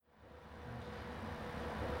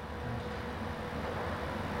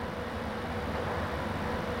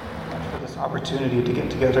opportunity to get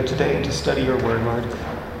together today and to study your word, Lord.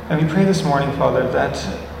 And we pray this morning, Father, that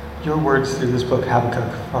your words through this book,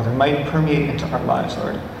 Habakkuk, Father, might permeate into our lives,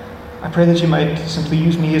 Lord. I pray that you might simply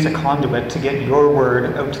use me as a conduit to get your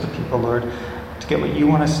word out to the people, Lord, to get what you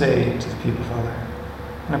want to say to the people, Father.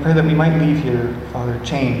 And I pray that we might leave here, Father,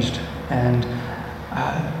 changed and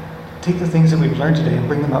take the things that we've learned today and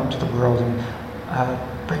bring them out to the world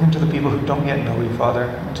and bring them to the people who don't yet know you, Father,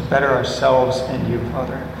 and to better ourselves in you,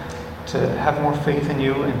 Father, to have more faith in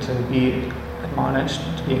you and to be admonished,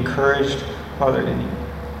 to be encouraged, Father, in you.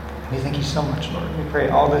 We thank you so much, Lord. We pray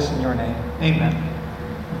all this in your name. Amen.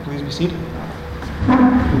 Please be seated.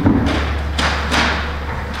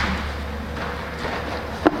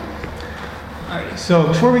 Alright, so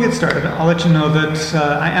before we get started, I'll let you know that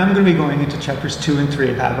I am going to be going into chapters 2 and 3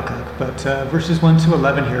 of Habakkuk, but verses 1 to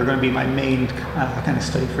 11 here are going to be my main kind of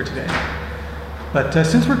study for today. But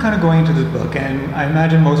since we're kind of going into this book, and I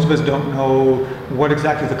imagine most of us don't know what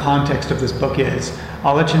exactly the context of this book is,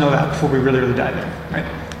 I'll let you know that before we really dive in, right?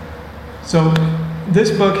 So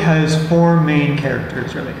this book has 4 main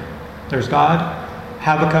characters, really. There's God,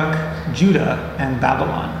 Habakkuk, Judah, and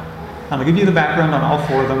Babylon. I'll give you the background on all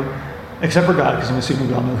 4 of them, except for God, because I'm assuming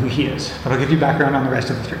we all know who he is. But I'll give you background on the rest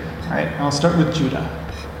of the 3. All right, and I'll start with Judah.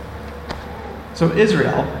 So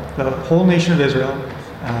Israel, the whole nation of Israel,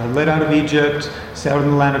 led out of Egypt, settled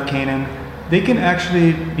in the land of Canaan, they can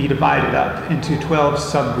actually be divided up into 12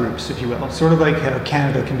 subgroups, if you will, sort of like how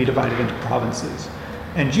Canada can be divided into provinces.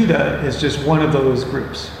 And Judah is just one of those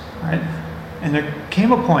groups, right? And there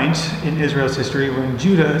came a point in Israel's history when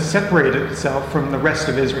Judah separated itself from the rest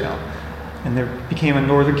of Israel. And there became a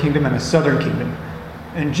northern kingdom and a southern kingdom.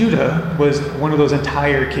 And Judah was one of those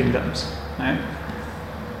entire kingdoms, right?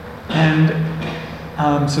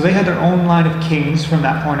 And so they had their own line of kings from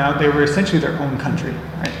that point out. They were essentially their own country,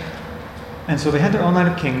 right? And so they had their own line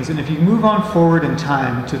of kings. And if you move on forward in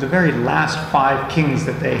time to the very last 5 kings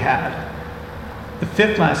that they had, the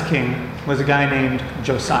 5th last king was a guy named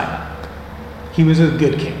Josiah. He was a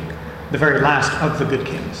good king, the very last of the good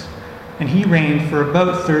kings. And he reigned for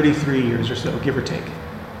about 33 years or so, give or take.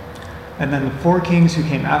 And then the 4 kings who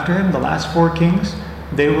came after him, the last 4 kings,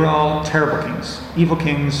 they were all terrible kings, evil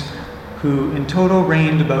kings, who in total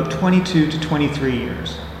reigned about 22 to 23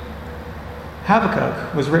 years.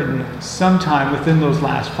 Habakkuk was written sometime within those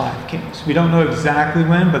last 5 kings. We don't know exactly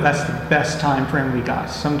when, but that's the best time frame we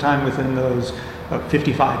got, sometime within those about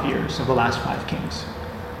 55 years of the last 5 kings.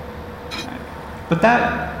 But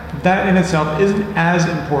that in itself isn't as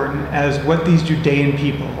important as what these Judean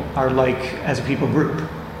people are like as a people group.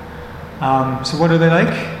 So what are they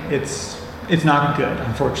like? It's not good,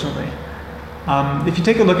 unfortunately. If you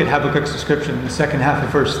take a look at Habakkuk's description in the second half of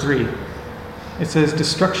verse 3, it says,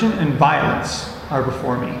 "Destruction and violence are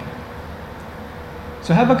before me."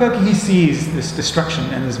 So Habakkuk, he sees this destruction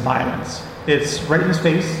and this violence. It's right in his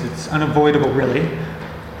face. It's unavoidable, really.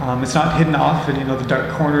 It's not hidden off in the dark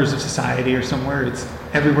corners of society or somewhere. It's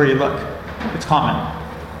everywhere you look. It's common.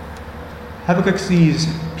 Habakkuk sees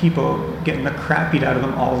people getting the crap beat out of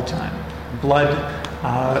them all the time. Blood,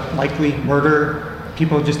 likely murder.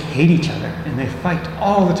 People just hate each other and they fight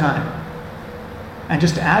all the time. And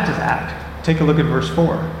just to add to that, take a look at verse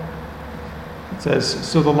 4. It says,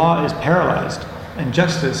 "So the law is paralyzed and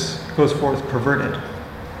justice goes forth perverted."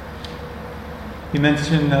 You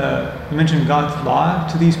mention God's law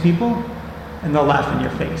to these people, and they'll laugh in your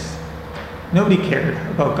face. Nobody cared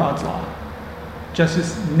about God's law.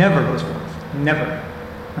 Justice never goes forth. Never.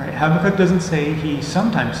 Right? Habakkuk doesn't say he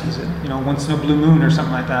sometimes sees it, once in a blue moon or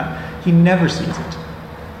something like that. He never sees it.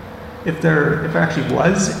 If there actually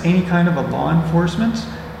was any kind of a law enforcement,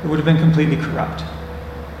 it would have been completely corrupt.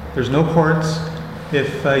 There's no courts.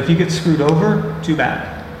 If you get screwed over, too bad.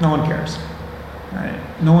 No one cares. Right?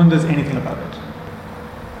 No one does anything about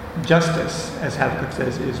it. Justice, as Habakkuk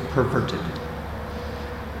says, is perverted.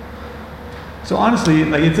 So honestly,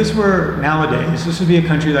 if this were nowadays, this would be a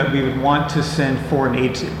country that we would want to send foreign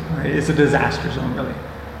aid to. Right? It's a disaster zone, really.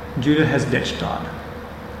 Judah has ditched God.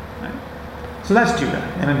 Right? So that's Judah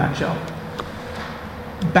in a nutshell.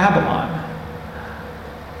 Babylon.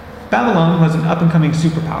 Babylon was an up-and-coming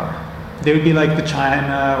superpower. They would be like the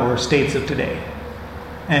China or states of today.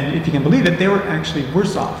 And if you can believe it, they were actually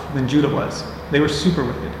worse off than Judah was. They were super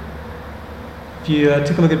wicked. If you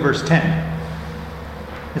take a look at verse 10,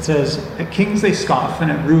 it says, "At kings they scoff, and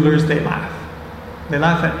at rulers they laugh. They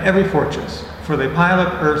laugh at every fortress, for they pile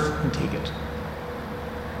up earth and take it."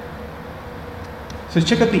 So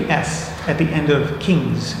check out the S at the end of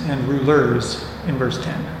kings and rulers in verse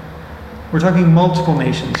 10. We're talking multiple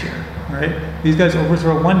nations here, right? These guys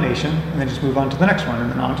overthrow one nation, and then just move on to the next one, and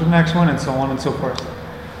then on to the next one, and so on and so forth.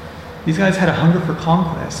 These guys had a hunger for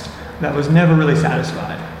conquest that was never really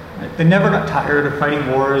satisfied. Right? They never got tired of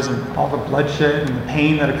fighting wars and all the bloodshed and the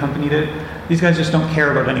pain that accompanied it. These guys just don't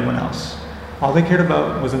care about anyone else. All they cared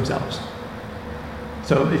about was themselves.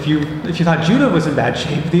 So if you thought Judah was in bad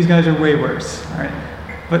shape, these guys are way worse. All right?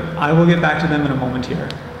 But I will get back to them in a moment here.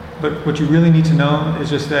 But what you really need to know is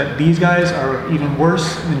just that these guys are even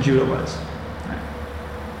worse than Judah was. All right?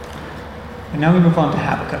 And now we move on to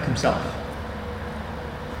Habakkuk himself.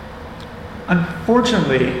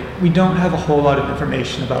 Unfortunately, we don't have a whole lot of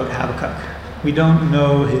information about Habakkuk. We don't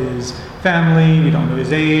know his family, we don't know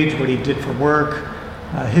his age, what he did for work.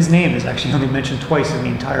 His name is actually only mentioned twice in the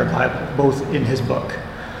entire Bible, both in his book.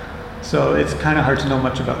 So it's kind of hard to know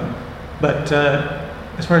much about him. But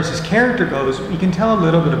as far as his character goes, we can tell a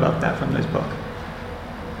little bit about that from this book.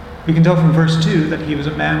 We can tell from verse 2 that he was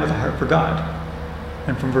a man with a heart for God.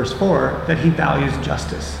 And from verse 4 that he values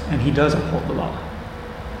justice and he does uphold the law.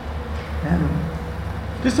 And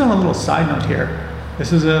just on a little side note here,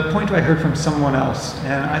 this is a point I heard from someone else,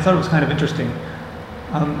 and I thought it was kind of interesting.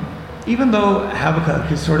 Even though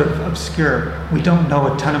Habakkuk is sort of obscure, we don't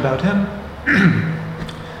know a ton about him,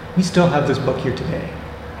 we still have this book here today.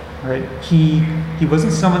 Right? He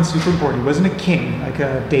wasn't someone super important. He wasn't a king like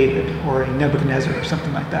a David or a Nebuchadnezzar or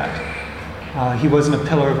something like that. He wasn't a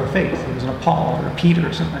pillar of our faith. He wasn't a Paul or a Peter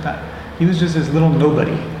or something like that. He was just this little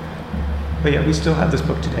nobody. But yet we still have this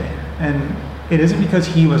book today. And it isn't because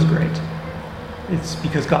he was great. It's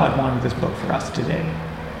because God wanted this book for us today.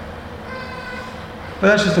 But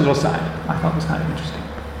that's just a little side I thought was kind of interesting.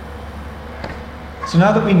 So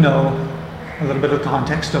now that we know a little bit of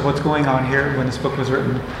context of what's going on here when this book was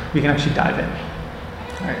written, we can actually dive in.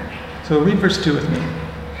 All right. So read verse 2 with me.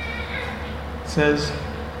 It says,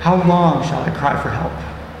 "How long shall I cry for help,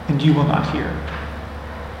 and you will not hear?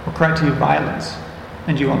 Or cry to you violence,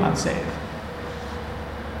 and you will not save?"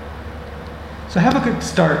 So Habakkuk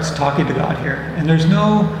starts talking to God here, and there's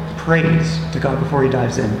no praise to God before he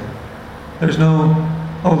dives in. There's no,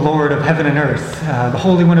 "Oh Lord of heaven and earth, the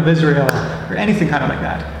Holy One of Israel," or anything kind of like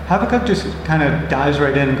that. Habakkuk just kind of dives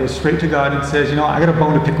right in and goes straight to God and says, I got a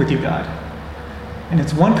bone to pick with you, God. And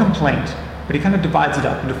it's one complaint, but he kind of divides it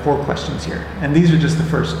up into 4 questions here. And these are just the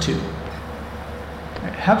first 2.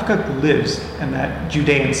 Habakkuk lives in that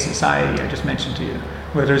Judean society I just mentioned to you,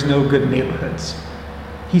 where there's no good neighborhoods.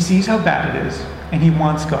 He sees how bad it is, and he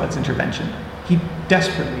wants God's intervention. He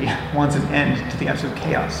desperately wants an end to the absolute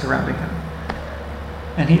chaos surrounding him.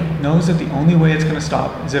 And he knows that the only way it's going to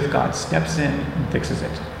stop is if God steps in and fixes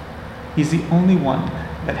it. He's the only one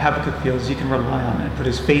that Habakkuk feels he can rely on and put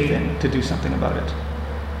his faith in to do something about it.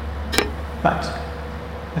 But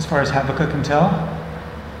as far as Habakkuk can tell,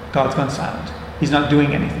 God's gone silent. He's not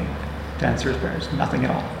doing anything to answer his prayers, nothing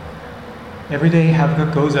at all. Every day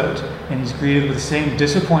Habakkuk goes out and he's greeted with the same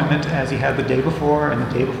disappointment as he had the day before and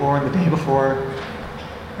the day before and the day before.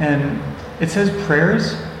 And it says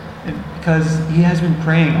prayers because he has been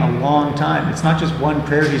praying a long time. It's not just one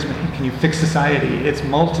prayer he's made, "Can you fix society?" It's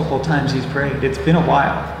multiple times he's prayed. It's been a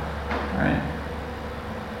while. All right?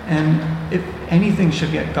 And if anything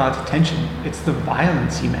should get God's attention, it's the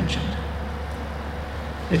violence he mentioned.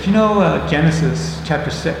 If you know Genesis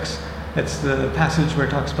chapter 6, that's the passage where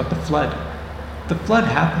it talks about the flood. The flood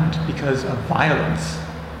happened because of violence.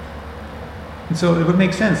 And so it would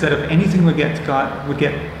make sense that if anything would get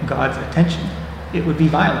God's attention, it would be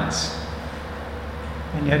violence.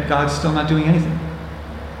 And yet God's still not doing anything.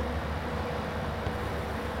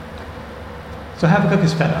 So Habakkuk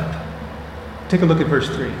is fed up. Take a look at verse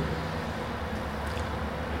 3.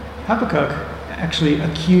 Habakkuk actually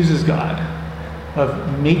accuses God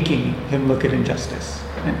of making him look at injustice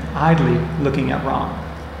and idly looking at wrong.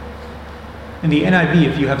 In the NIV,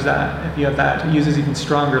 if you have that, it uses even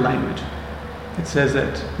stronger language. It says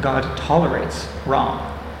that God tolerates wrong.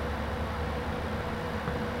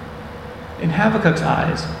 In Habakkuk's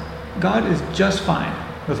eyes, God is just fine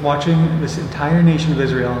with watching this entire nation of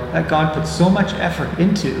Israel that God put so much effort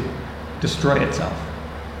into destroy itself.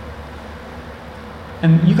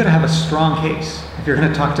 And you got to have a strong case if you're going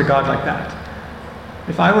to talk to God like that.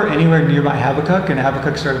 If I were anywhere nearby Habakkuk and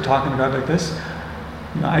Habakkuk started talking to God like this,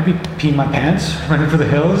 I'd be peeing my pants, running for the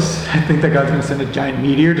hills. I think that God's going to send a giant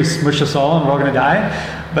meteor to smush us all and we're all going to die.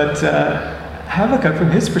 But Habakkuk, from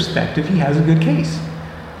his perspective, he has a good case.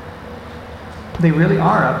 They really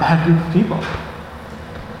are a bad group of people.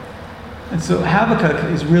 And so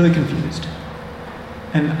Habakkuk is really confused.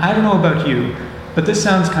 And I don't know about you, but this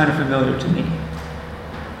sounds kind of familiar to me.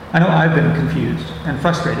 I know I've been confused and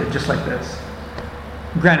frustrated just like this.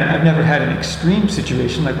 Granted, I've never had an extreme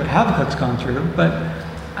situation like what Habakkuk's gone through, but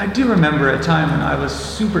I do remember a time when I was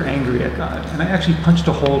super angry at God, and I actually punched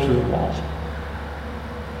a hole through the wall.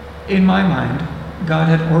 In my mind, God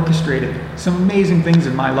had orchestrated some amazing things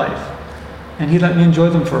in my life, and he let me enjoy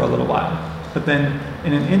them for a little while. But then,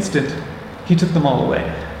 in an instant, he took them all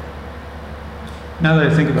away. Now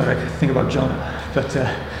that I think about it, I think about Jonah.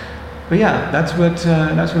 But yeah, that's what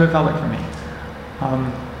it felt like for me.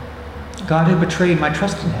 God had betrayed my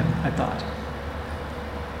trust in him, I thought.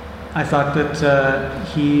 I thought that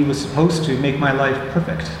he was supposed to make my life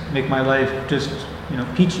perfect, make my life just,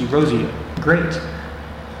 peachy, rosy, great.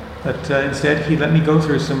 But instead, he let me go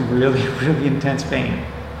through some really, really intense pain.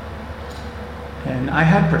 And I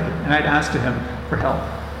had prayed, and I'd asked to him for help,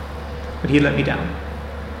 but he let me down.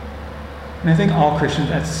 And I think all Christians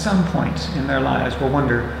at some point in their lives will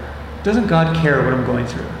wonder, doesn't God care what I'm going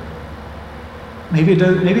through? Maybe it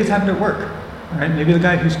does. Maybe it's happened at work. All right? Maybe the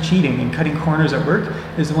guy who's cheating and cutting corners at work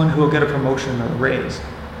is the one who will get a promotion or a raise.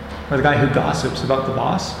 Or the guy who gossips about the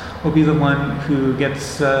boss will be the one who gets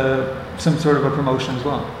some sort of a promotion as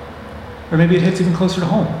well. Or maybe it hits even closer to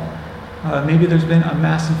home. Maybe there's been a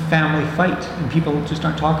massive family fight and people just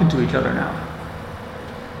aren't talking to each other now.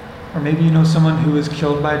 Or maybe you know someone who was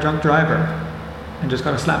killed by a drunk driver and just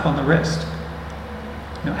got a slap on the wrist.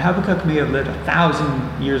 Habakkuk may have lived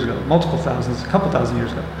 1,000 years ago, multiple thousands, a couple thousand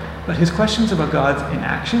years ago, but his questions about God's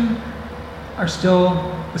inaction are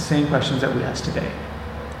still the same questions that we ask today.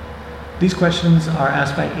 These questions are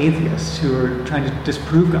asked by atheists who are trying to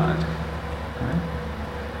disprove God. Right?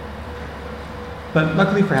 But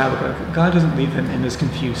luckily for Habakkuk, God doesn't leave him in this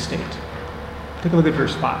confused state. Take a look at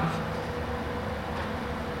verse 5.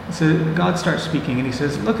 So God starts speaking and he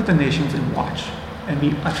says, "Look at the nations and watch, and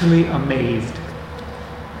be utterly amazed."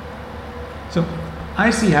 So I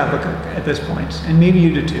see Habakkuk at this point, and maybe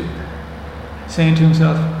you do too, saying to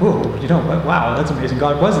himself, "Whoa, wow, that's amazing.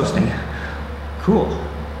 God was listening. Cool."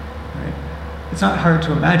 Right? It's not hard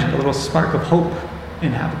to imagine a little spark of hope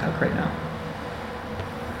in Habakkuk right now.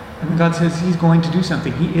 And God says he's going to do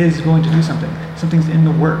something. He is going to do something. Something's in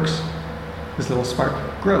the works. This little spark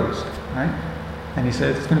grows, right? And he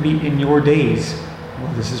says, it's going to be in your days.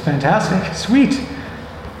 Well, this is fantastic. Sweet.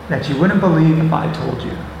 That you wouldn't believe if I told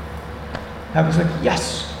you. Habakkuk's like,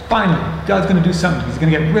 yes, finally, God's going to do something. He's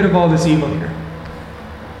going to get rid of all this evil here.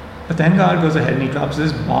 But then God goes ahead and he drops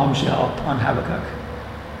this bombshell on Habakkuk.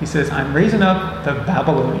 He says, I'm raising up the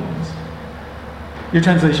Babylonians. Your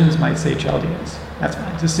translations might say Chaldeans. That's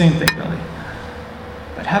fine. It's the same thing, really.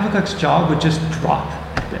 But Habakkuk's jaw would just drop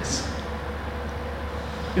at this.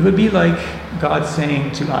 It would be like God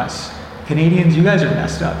saying to us, Canadians, you guys are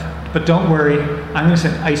messed up, but don't worry, I'm going to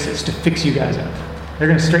send ISIS to fix you guys up. They're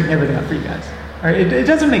going to straighten everything up for you guys. All right, it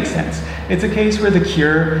doesn't make sense. It's a case where the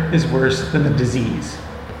cure is worse than the disease.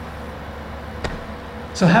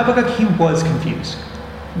 So Habakkuk, he was confused.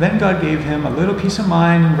 Then God gave him a little peace of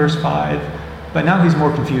mind in verse 5, but now he's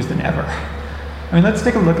more confused than ever. I mean, let's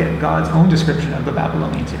take a look at God's own description of the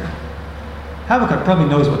Babylonians here. Habakkuk probably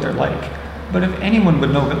knows what they're like, but if anyone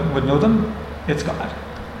would know them, it's God.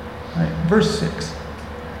 All right, verse 6.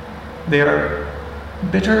 They are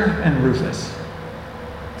bitter and ruthless.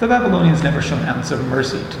 The Babylonians never show an ounce of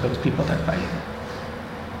mercy to those people they're fighting.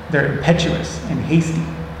 They're impetuous and hasty.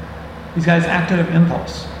 These guys act out of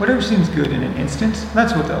impulse. Whatever seems good in an instant,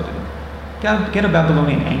 that's what they'll do. Get a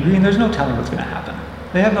Babylonian angry and there's no telling what's going to happen.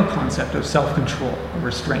 They have no concept of self-control or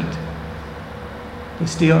restraint. They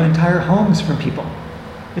steal entire homes from people.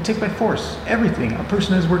 They take by force everything a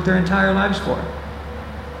person has worked their entire lives for.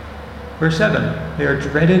 Verse 7, they are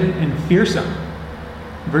dreaded and fearsome.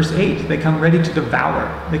 Verse 8, they come ready to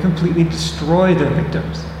devour. They completely destroy their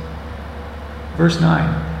victims. Verse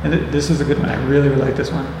 9, and this is a good one. I really like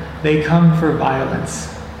this one. They come for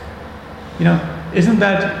violence. Isn't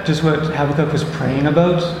that just what Habakkuk was praying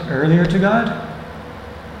about earlier to God?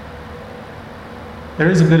 There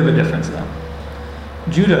is a bit of a difference, though.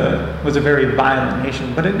 Judah was a very violent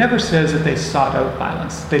nation, but it never says that they sought out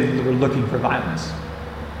violence. They were looking for violence.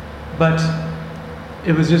 But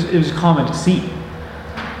it was common to see.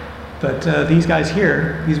 But these guys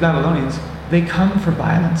here, these Babylonians, they come for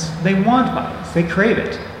violence. They want violence. They crave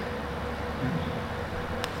it.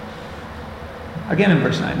 Again in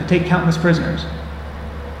verse 9, they take countless prisoners.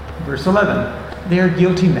 Verse 11, they are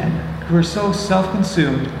guilty men who are so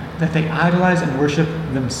self-consumed that they idolize and worship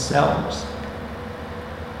themselves.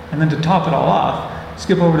 And then to top it all off,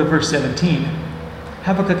 skip over to verse 17,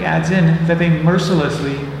 Habakkuk adds in that they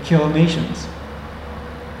mercilessly kill nations.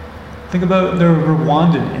 Think about the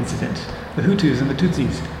Rwandan incident, the Hutus and the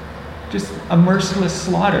Tutsis. Just a merciless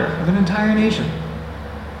slaughter of an entire nation.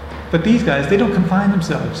 But these guys, they don't confine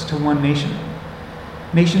themselves to one nation.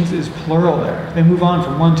 Nations is plural there. They move on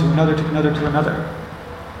from one to another to another to another.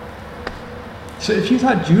 So if you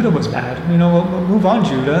thought Judah was bad, well, move on,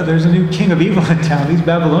 Judah. There's a new king of evil in town. These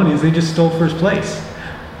Babylonians, they just stole first place.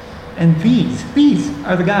 And these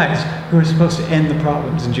are the guys who are supposed to end the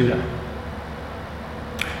problems in Judah.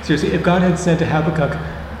 Seriously, if God had said to Habakkuk,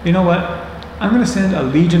 you know what, I'm going to send a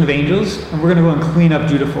legion of angels and we're going to go and clean up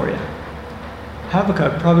Judah for you,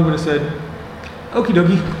 Habakkuk probably would have said, okie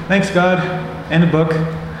dokie, thanks God, end the book.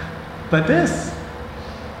 But this,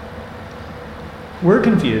 we're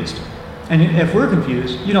confused. And if we're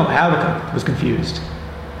confused, Habakkuk was confused.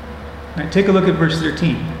 Right, take a look at verse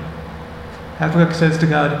 13. Habakkuk says to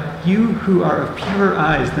God, you who are of purer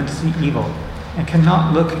eyes than to see evil and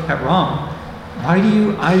cannot look at wrong, why do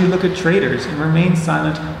you idly look at traitors and remain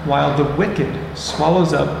silent while the wicked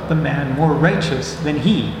swallows up the man more righteous than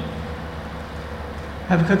he?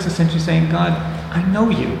 Habakkuk's essentially saying, God, I know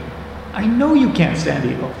you. I know you can't stand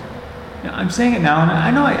evil. Now, I'm saying it now, and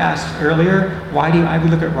I know I asked earlier, why do you idly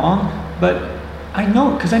look at wrong? But I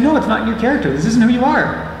know, because I know it's not in your character. This isn't who you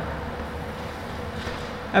are.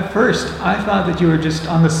 At first, I thought that you were just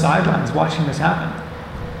on the sidelines watching this happen.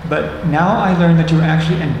 But now I learned that you were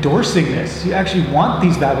actually endorsing this. You actually want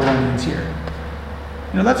these Babylonians here.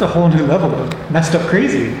 That's a whole new level of messed up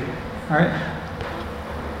crazy. All right?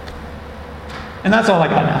 And that's all I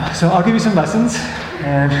got now. So I'll give you some lessons.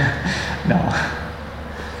 And no.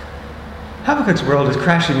 Habakkuk's world is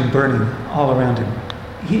crashing and burning all around him.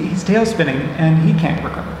 He's tail spinning and he can't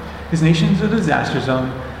recover. His nation's a disaster zone,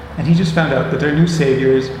 and he just found out that their new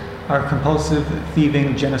saviors are compulsive,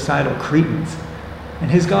 thieving, genocidal Cretans. And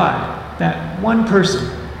his God, that one person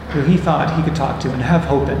who he thought he could talk to and have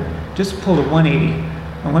hope in, just pulled a 180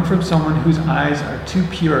 and went from someone whose eyes are too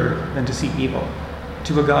pure than to see evil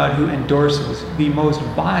to a God who endorses the most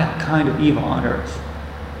vile kind of evil on earth.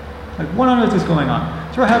 Like, what on earth is going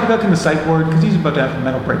on? Throw Habakkuk in the psych ward because he's about to have a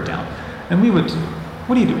mental breakdown. And we would,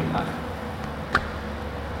 what are you doing, God?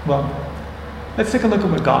 Well, let's take a look at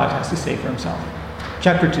what God has to say for himself.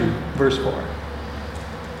 Chapter 2, verse 4.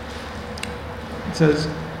 It says,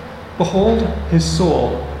 behold, his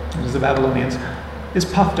soul, that is the Babylonians, is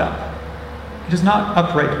puffed up. It is not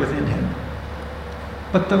upright within him.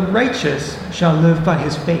 But the righteous shall live by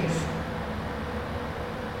his faith.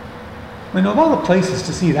 Of all the places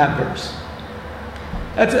to see that verse,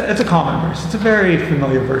 it's a common verse. It's a very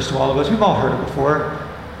familiar verse to all of us. We've all heard it before.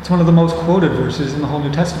 It's one of the most quoted verses in the whole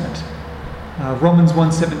New Testament. Romans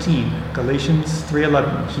 1:17, Galatians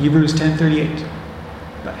 3:11, Hebrews 10:38.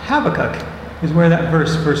 But Habakkuk is where that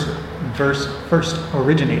verse first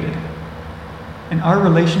originated. And our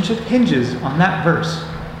relationship hinges on that verse.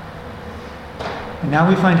 And now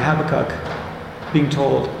we find Habakkuk being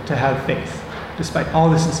told to have faith, despite all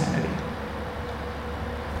this insanity.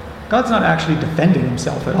 God's not actually defending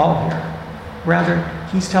himself at all here. Rather,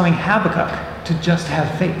 he's telling Habakkuk to just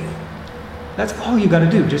have faith. That's all you got to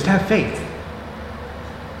do, just have faith.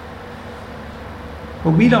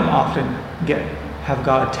 But we don't often have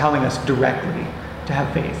God telling us directly to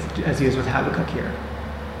have faith, as he is with Habakkuk here.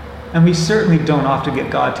 And we certainly don't often get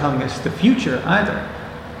God telling us the future either.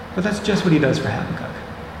 But that's just what he does for Habakkuk.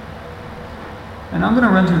 And I'm going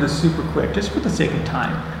to run through this super quick, just for the sake of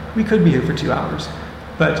time. We could be here for 2 hours.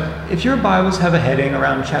 But if your Bibles have a heading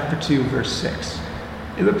around chapter 2, verse 6,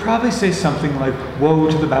 it would probably say something like,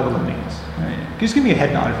 woe to the Babylonians. Right? Just give me a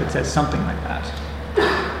head nod if it says something like that.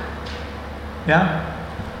 Yeah?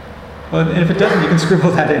 Well, and if it doesn't, you can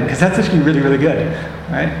scribble that in, because that's actually really, really good.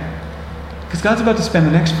 Right? Because God's about to spend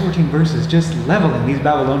the next 14 verses just leveling these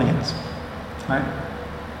Babylonians. Right?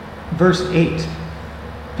 Verse 8,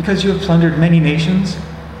 because you have plundered many nations,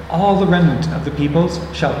 all the remnant of the peoples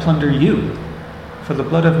shall plunder you, for the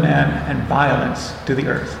blood of man and violence to the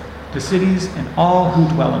earth, the cities and all who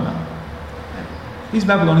dwell in them. These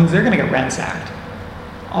Babylonians, they're going to get ransacked.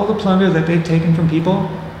 All the plunder that they've taken from people,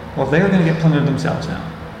 well, they're going to get plundered themselves now.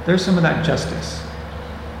 There's some of that justice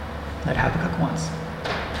that Habakkuk wants.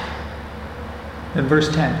 Then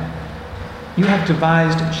verse 10, you have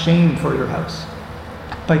devised shame for your house.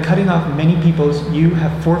 By cutting off many peoples, you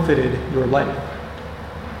have forfeited your life.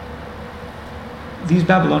 These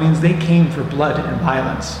Babylonians, they came for blood and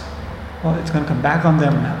violence. Well, it's going to come back on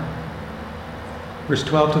them now. Verse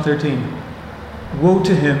 12 to 13. Woe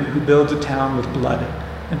to him who builds a town with blood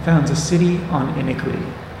and founds a city on iniquity.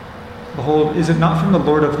 Behold, is it not from the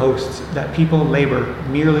Lord of hosts that people labor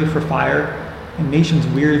merely for fire and nations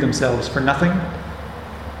weary themselves for nothing?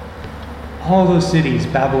 All those cities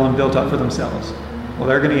Babylon built up for themselves, well,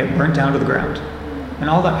 they're going to get burnt down to the ground. And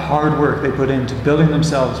all that hard work they put into building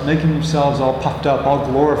themselves, making themselves all puffed up, all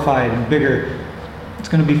glorified and bigger, it's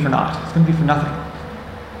going to be for naught. It's going to be for nothing.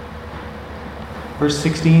 Verse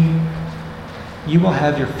 16, you will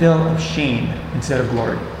have your fill of shame instead of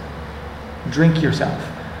glory. Drink yourself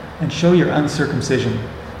and show your uncircumcision.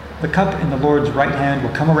 The cup in the Lord's right hand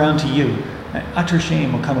will come around to you, and utter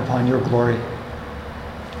shame will come upon your glory.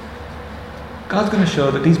 God's going to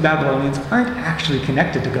show that these Babylonians aren't actually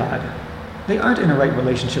connected to God. They aren't in a right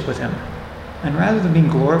relationship with him. And rather than being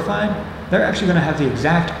glorified, they're actually going to have the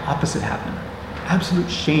exact opposite happen.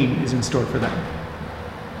 Absolute shame is in store for them.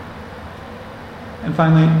 And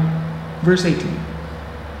finally, verse 18.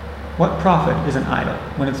 What profit is an idol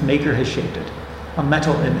when its maker has shaped it? A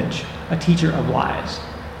metal image, a teacher of lies.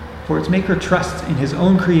 For its maker trusts in his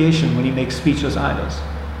own creation when he makes speechless idols.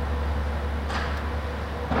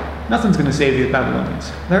 Nothing's going to save these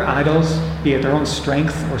Babylonians. Their idols, be it their own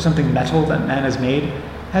strength or something metal that man has made,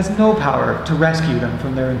 has no power to rescue them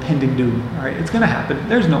from their impending doom. All right, it's going to happen.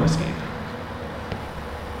 There's no escape.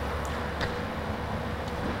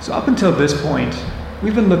 So up until this point,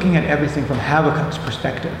 we've been looking at everything from Habakkuk's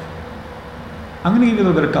perspective. I'm going to give you a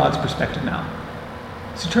little bit of God's perspective now.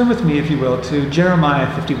 So turn with me, if you will, to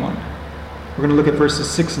Jeremiah 51. We're going to look at verses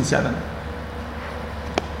 6 and 7.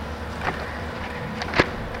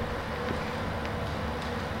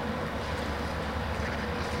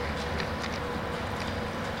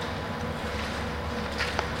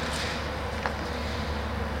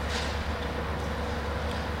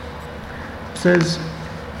 It says,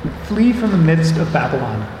 flee from the midst of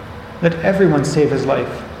Babylon. Let everyone save his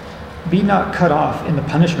life. Be not cut off in the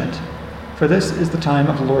punishment, for this is the time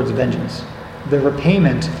of the Lord's vengeance. The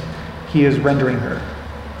repayment he is rendering her.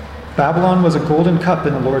 Babylon was a golden cup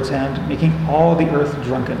in the Lord's hand, making all the earth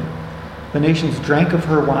drunken. The nations drank of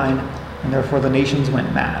her wine, and therefore the nations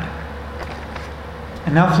went mad.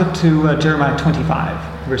 And now flip to Jeremiah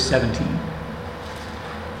 25, verse 17.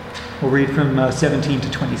 We'll read from 17 to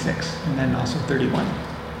 26, and then also 31.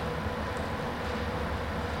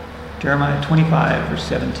 Jeremiah 25, verse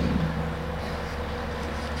 17.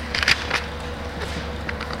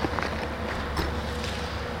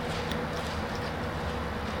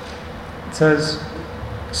 It says,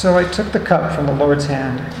 so I took the cup from the Lord's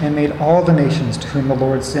hand and made all the nations to whom the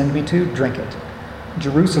Lord sent me to drink it.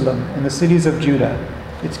 Jerusalem and the cities of Judah,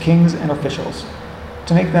 its kings and officials,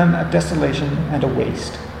 to make them a desolation and a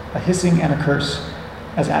waste, a hissing and a curse,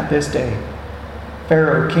 as at this day.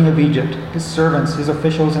 Pharaoh, king of Egypt, his servants, his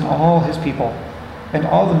officials, and all his people, and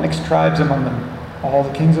all the mixed tribes among them, all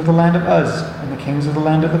the kings of the land of Uz, and the kings of the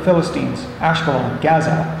land of the Philistines, Ashkelon,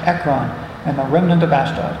 Gaza, Ekron, and the remnant of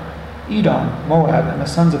Ashdod, Edom, Moab, and the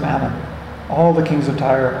sons of Ammon, all the kings of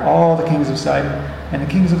Tyre, all the kings of Sidon, and the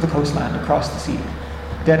kings of the coastland across the sea,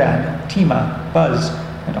 Dedan, Tema, Buz,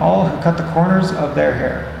 and all who cut the corners of their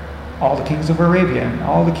hair, all the kings of Arabia, and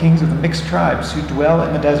all the kings of the mixed tribes who dwell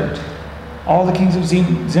in the desert, all the kings of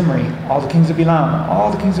Zimri, all the kings of Elam,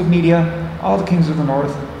 all the kings of Media, all the kings of the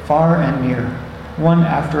north, far and near, one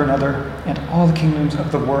after another, and all the kingdoms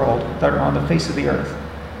of the world that are on the face of the earth.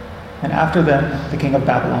 And after them the king of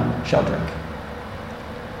Babylon shall drink.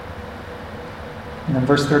 And then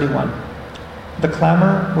verse 31. The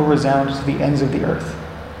clamor will resound to the ends of the earth,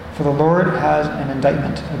 for the Lord has an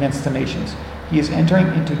indictment against the nations. He is entering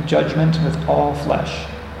into judgment with all flesh.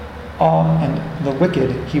 All and the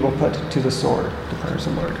wicked he will put to the sword, declares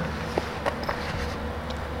the Lord.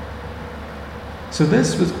 So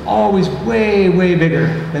this was always way, way bigger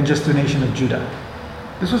than just the nation of Judah.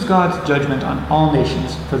 This was God's judgment on all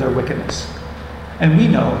nations for their wickedness. And we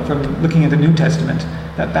know from looking at the New Testament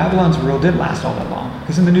that Babylon's rule didn't last all that long,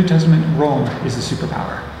 because in the New Testament, Rome is the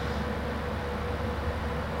superpower.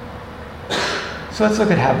 So let's look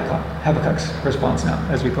at Habakkuk's response now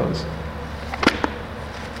as we close.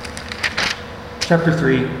 Chapter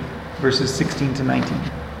 3, verses 16 to 19.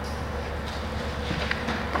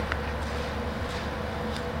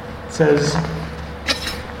 It says,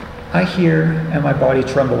 I hear, and my body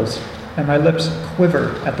trembles, and my lips quiver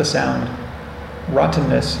at the sound.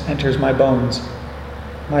 Rottenness enters my bones.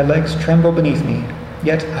 My legs tremble beneath me,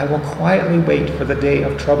 yet I will quietly wait for the day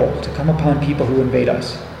of trouble to come upon people who invade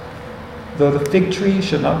us. Though the fig tree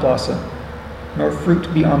should not blossom, nor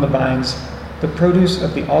fruit be on the vines, the produce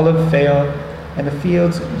of the olive fail, and the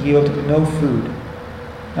fields yield no food,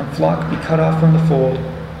 and flock be cut off from the fold,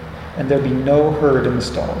 and there be no herd in the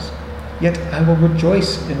stalls. Yet I will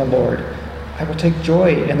rejoice in the Lord. I will take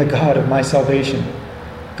joy in the God of my salvation.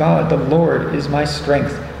 God, the Lord, is my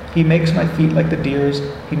strength. He makes my feet like the deer's.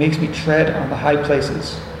 He makes me tread on the high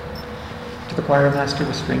places. To the choir master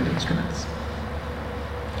with stringed instruments.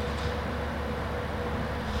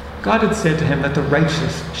 God had said to him that the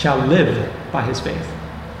righteous shall live by his faith.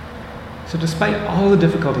 So despite all the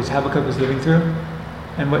difficulties Habakkuk was living through,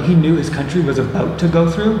 and what he knew his country was about to go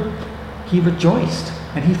through, he rejoiced,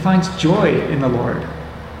 and he finds joy in the Lord.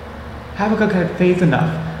 Habakkuk had faith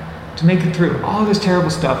enough to make it through all this terrible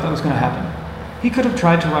stuff that was going to happen. He could have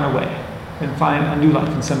tried to run away and find a new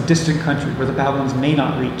life in some distant country where the Babylonians may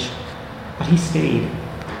not reach, but he stayed,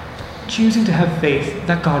 choosing to have faith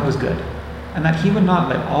that God was good and that he would not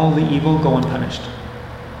let all the evil go unpunished.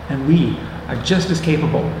 And we are just as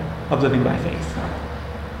capable of living by faith.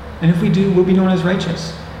 And if we do, we'll be known as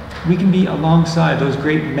righteous. We can be alongside those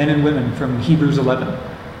great men and women from Hebrews 11.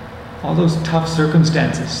 All those tough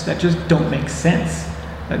circumstances that just don't make sense,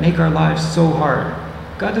 that make our lives so hard.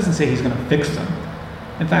 God doesn't say he's going to fix them.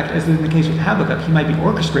 In fact, as in the case with Habakkuk, he might be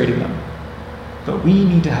orchestrating them. But we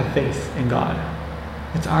need to have faith in God.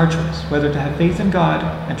 It's our choice, whether to have faith in God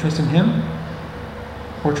and trust in him,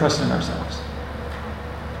 or trust in ourselves.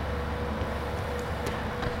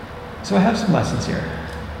 So I have some lessons here.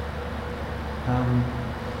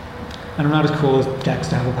 And I'm not as cool as Dex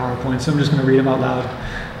to have a PowerPoint, so I'm just going to read them out loud.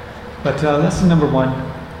 But lesson number 1,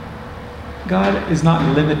 God is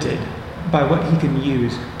not limited by what he can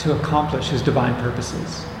use to accomplish his divine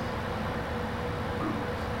purposes.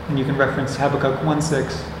 And you can reference Habakkuk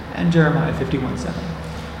 1:6 and Jeremiah 51:7.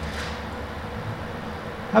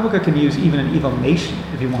 Habakkuk can use even an evil nation,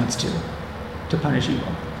 if he wants to punish evil.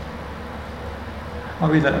 I'll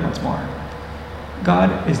read that once more.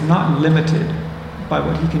 God is not limited by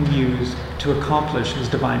what he can use to accomplish his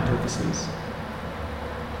divine purposes.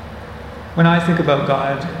 When I think about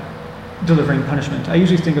God delivering punishment, I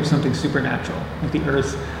usually think of something supernatural, like the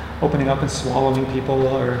earth opening up and swallowing people,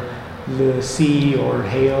 or the sea, or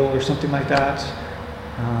hail, or something like that,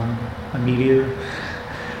 a meteor.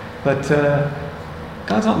 But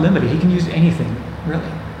God's not limited. He can use anything,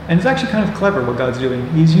 really. And it's actually kind of clever what God's doing.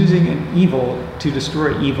 He's using an evil to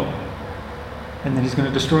destroy evil. And then he's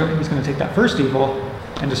going to take that first evil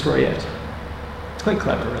and destroy it. It's quite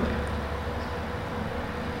clever, really.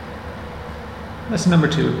 Lesson number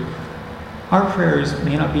 2. Our prayers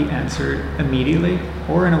may not be answered immediately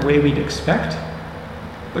or in a way we'd expect,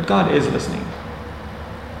 but God is listening.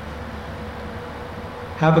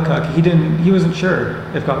 Habakkuk, he wasn't sure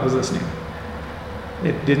if God was listening.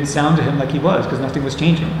 It didn't sound to him like he was, because nothing was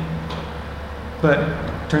changing. But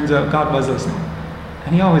turns out God was listening.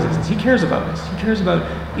 And he always listens. He cares about us. He cares about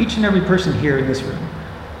each and every person here in this room.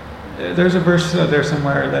 There's a verse there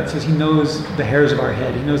somewhere that says he knows the hairs of our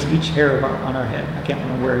head. He knows each hair on our head. I can't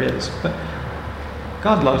remember where it is. But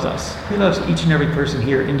God loves us. He loves each and every person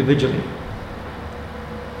here individually.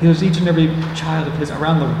 He loves each and every child of his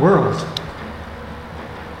around the world.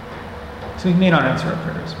 So he may not answer our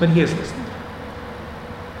prayers, but he is listening.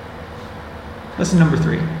 Lesson number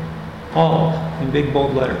 3. All, in big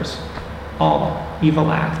bold letters, all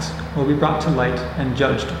evil acts will be brought to light and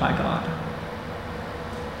judged by God.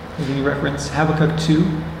 We're going to reference Habakkuk 2,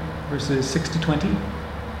 verses 6 to 20,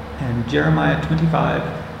 and Jeremiah 25,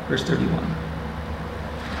 verse 31.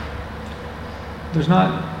 There's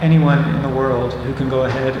not anyone in the world who can go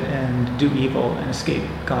ahead and do evil and escape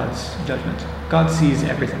God's judgment. God sees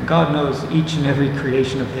everything. God knows each and every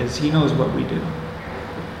creation of his. He knows what we do.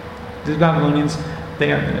 The Babylonians,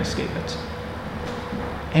 they aren't going to escape it.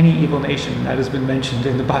 Any evil nation that has been mentioned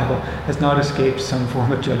in the Bible has not escaped some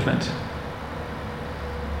form of judgment.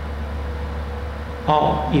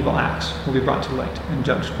 All evil acts will be brought to light and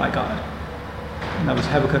judged by God. And that was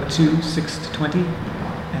Habakkuk 2, 6 to 20,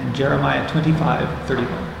 and Jeremiah 25, 31.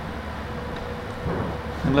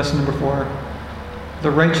 And lesson number 4, the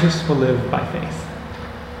righteous will live by faith.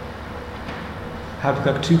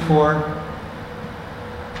 Habakkuk 2, 4,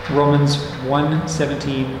 Romans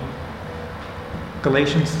 1:17,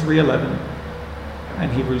 Galatians 3:11,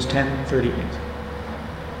 and Hebrews 10:38.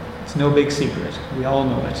 It's no big secret. We all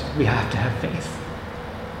know it. We have to have faith.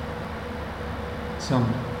 So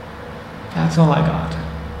that's all I got.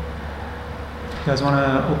 You guys want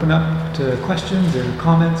to open up to questions or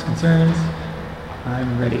comments, concerns?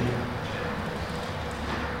 I'm ready.